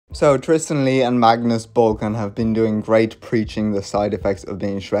So Tristan Lee and Magnus Bolkan have been doing great preaching the side effects of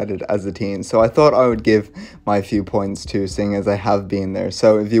being shredded as a teen. So I thought I would give my few points too, seeing as I have been there.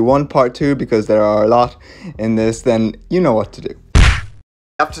 So if you want part 2, because there are a lot in this, then you know what to do.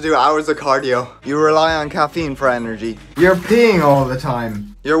 You have to do hours of cardio. You rely on caffeine for energy. You're peeing all the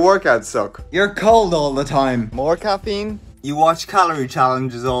time. Your workouts suck. You're cold all the time. More caffeine? You watch calorie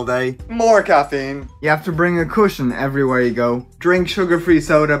challenges all day. More caffeine. You have to bring a cushion everywhere you go. Drink sugar-free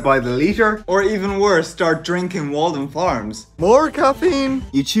soda by the litre. Or even worse, start drinking Walden Farms. More caffeine.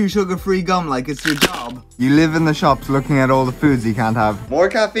 You chew sugar-free gum like it's your job. You live in the shops looking at all the foods you can't have. More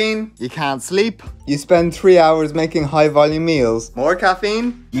caffeine. You can't sleep. You spend 3 hours making high-volume meals. More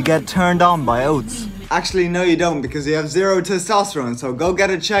caffeine. You get turned on by oats. Actually, no you don't, because you have zero testosterone, so go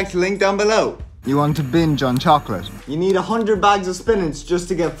get it checked, link down below. You want to binge on chocolate. You need 100 bags of spinach just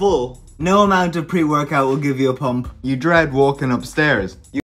to get full. No amount of pre-workout will give you a pump. You dread walking upstairs.